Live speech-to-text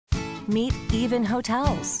Meet Even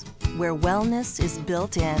Hotels, where wellness is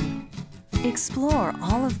built in. Explore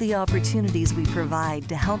all of the opportunities we provide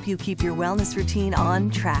to help you keep your wellness routine on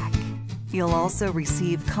track. You'll also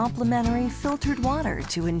receive complimentary filtered water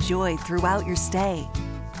to enjoy throughout your stay.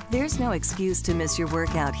 There's no excuse to miss your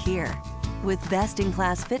workout here, with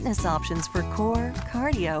best-in-class fitness options for core,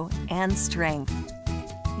 cardio, and strength.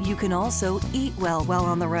 You can also eat well while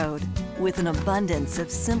on the road, with an abundance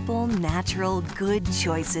of simple, natural, good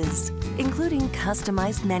choices, including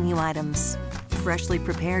customized menu items, freshly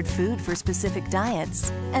prepared food for specific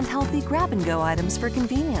diets, and healthy grab-and-go items for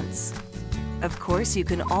convenience. Of course, you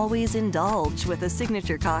can always indulge with a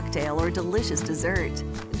signature cocktail or delicious dessert.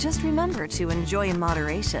 Just remember to enjoy in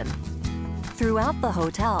moderation. Throughout the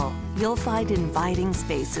hotel, you'll find inviting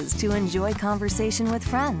spaces to enjoy conversation with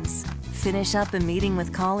friends, finish up a meeting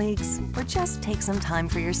with colleagues, or just take some time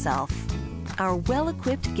for yourself. Our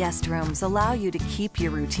well-equipped guest rooms allow you to keep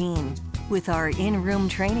your routine, with our in-room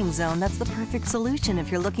training zone that's the perfect solution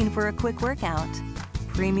if you're looking for a quick workout.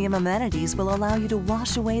 Premium amenities will allow you to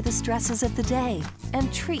wash away the stresses of the day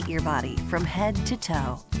and treat your body from head to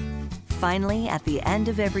toe. Finally, at the end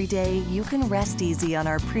of every day, you can rest easy on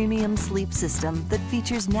our premium sleep system that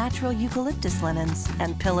features natural eucalyptus linens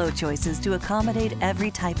and pillow choices to accommodate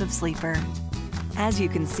every type of sleeper. As you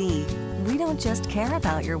can see, we don't just care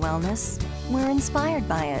about your wellness, we're inspired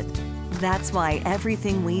by it. That's why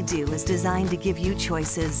everything we do is designed to give you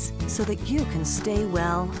choices so that you can stay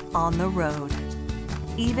well on the road.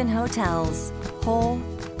 Even Hotels, whole,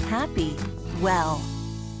 happy, well.